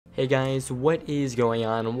Hey guys, what is going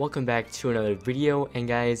on? Welcome back to another video. And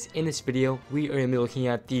guys, in this video we are going to be looking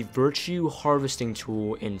at the virtue harvesting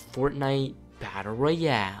tool in Fortnite Battle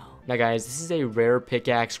Royale. Now guys, this is a rare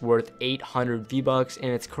pickaxe worth 800 V-Bucks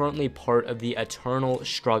and it's currently part of the Eternal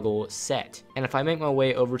Struggle set. And if I make my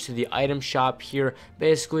way over to the item shop here,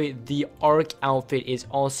 basically the Arc outfit is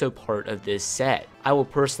also part of this set. I will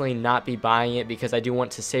personally not be buying it because I do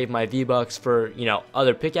want to save my V-Bucks for,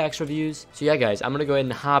 other pickaxe reviews. So yeah guys, I'm going to go ahead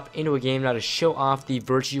and hop into a game now to show off the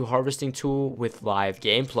virtue harvesting tool with live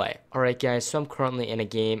gameplay. Alright guys, so I'm currently in a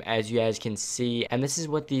game as you guys can see, and this is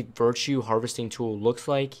what the virtue harvesting tool looks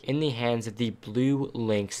like in the hands of the blue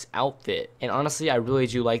Lynx outfit. And honestly, I really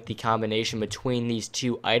do like the combination between these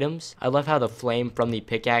two items. I love how the flame from the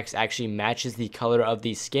pickaxe actually matches the color of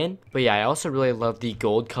the skin. But yeah, I also really love the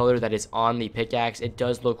gold color that is on the pickaxe. It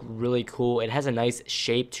does look really cool. It has a nice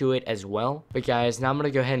shape to it as well. But guys, now I'm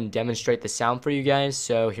going to go ahead and demonstrate the sound for you guys.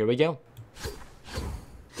 So here we go.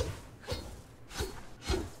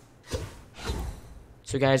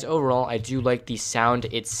 So guys, overall, I do like the sound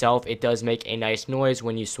itself. It does make a nice noise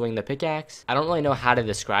when you swing the pickaxe. I don't really know how to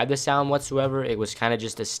describe the sound whatsoever. It was kind of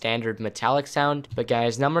just a standard metallic sound. But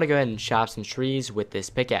guys, now I'm going to go ahead and chop some trees with this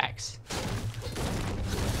pickaxe.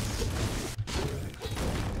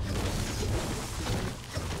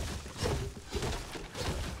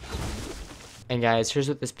 And guys, here's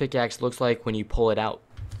what this pickaxe looks like when you pull it out.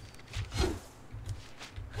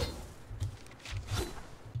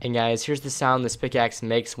 And guys, here's the sound this pickaxe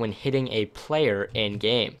makes when hitting a player in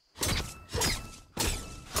game.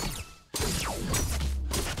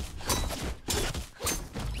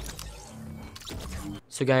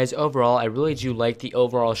 So guys, overall, I really do like the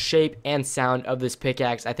overall shape and sound of this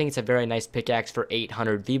pickaxe. I think it's a very nice pickaxe for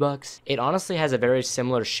 800 V-Bucks. It honestly has a very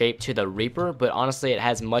similar shape to the Reaper, but honestly it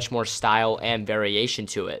has much more style and variation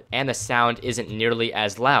to it. And the sound isn't nearly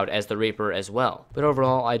as loud as the Reaper as well. But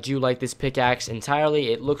overall, I do like this pickaxe entirely.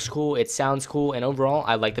 It looks cool, it sounds cool, and overall,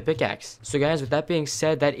 I like the pickaxe. So guys, with that being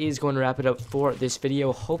said, that is going to wrap it up for this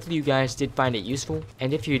video. Hopefully you guys did find it useful.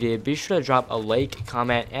 And if you did, be sure to drop a like,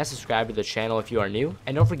 comment, and subscribe to the channel if you are new.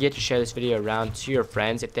 And don't forget to share this video around to your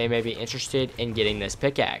friends if they may be interested in getting this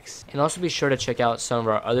pickaxe. And also be sure to check out some of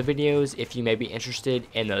our other videos if you may be interested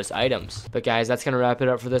in those items. But guys, that's going to wrap it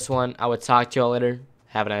up for this one. I will talk to y'all later.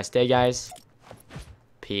 Have a nice day, guys.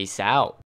 Peace out.